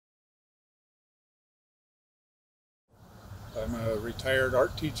I'm a retired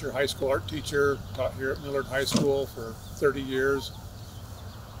art teacher, high school art teacher, taught here at Millard High School for 30 years.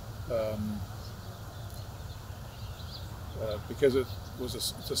 Because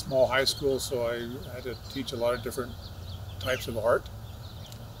it's a small high school, so I had to teach a lot of different types of art.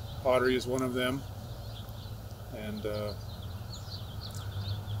 Pottery is one of them, and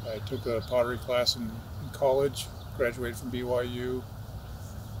I took a pottery class in college, graduated from BYU,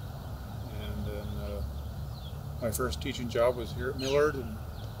 and then my first teaching job was here at Millard, and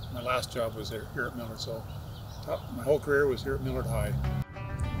my last job was here at Millard, so my whole career was here at Millard High.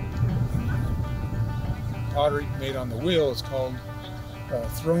 Pottery made on the wheel is called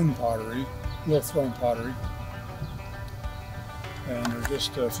throne pottery, wheel throne pottery. And there's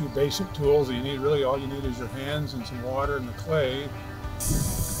just a few basic tools that you need. Really all you need is your hands and some water and the clay.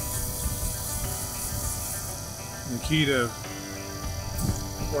 And the key to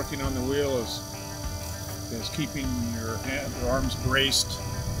working on the wheel is keeping your arms braced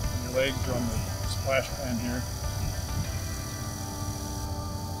and your legs are on the splash pan here.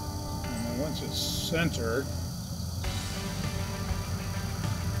 Once it's centered,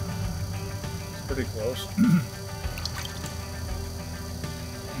 it's pretty close. I'm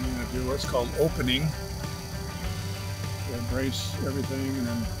going to do what's called opening. So brace everything, and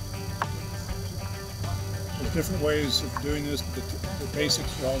then there's different ways of doing this, but the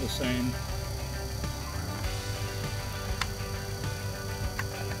basics are all the same.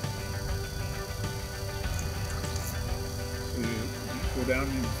 Go down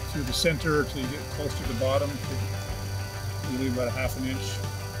through the center until you get close to the bottom. You leave about a ½ inch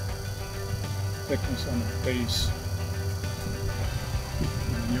thickness on the base.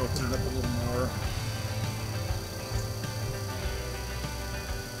 And then you open it up a little more.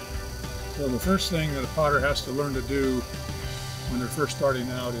 So the first thing that a potter has to learn to do when they're first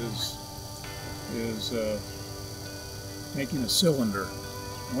starting out is making a cylinder.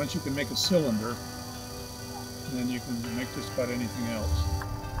 And once you can make a cylinder, then you can make just about anything else.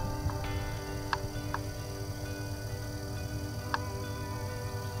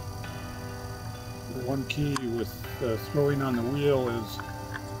 The one key with throwing on the wheel is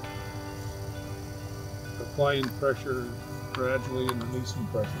applying pressure gradually and releasing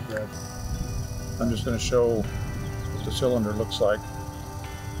pressure gradually. I'm just going to show what the cylinder looks like.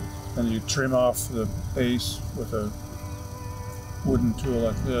 And you trim off the base with a wooden tool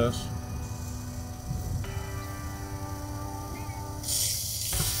like this.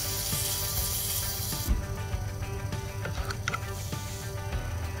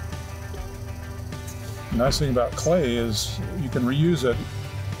 The nice thing about clay is you can reuse it.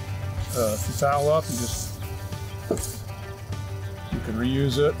 If you foul up, you can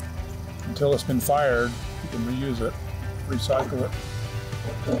reuse it until it's been fired. You can reuse it, recycle it.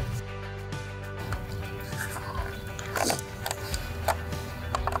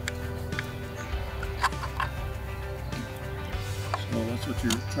 So that's what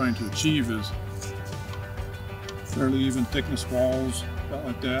you're trying to achieve, is fairly even thickness walls. About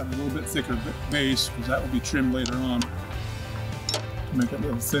like that, and a little bit thicker base, because that will be trimmed later on to make it a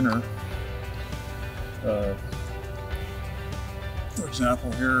little thinner. For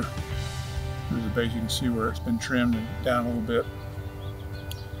example, here's a base. You can see where it's been trimmed down a little bit.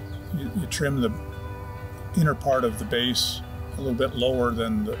 You trim the inner part of the base a little bit lower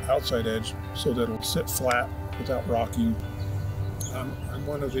than the outside edge so that it'll sit flat without rocking. I'm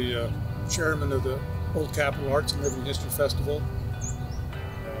one of the chairmen of the Old Capitol Arts and Living History Festival.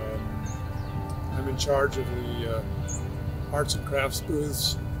 I'm in charge of the arts and crafts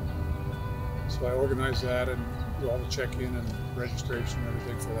booths, so I organize that and do all the check-in and registration and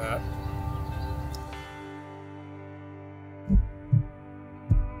everything for that.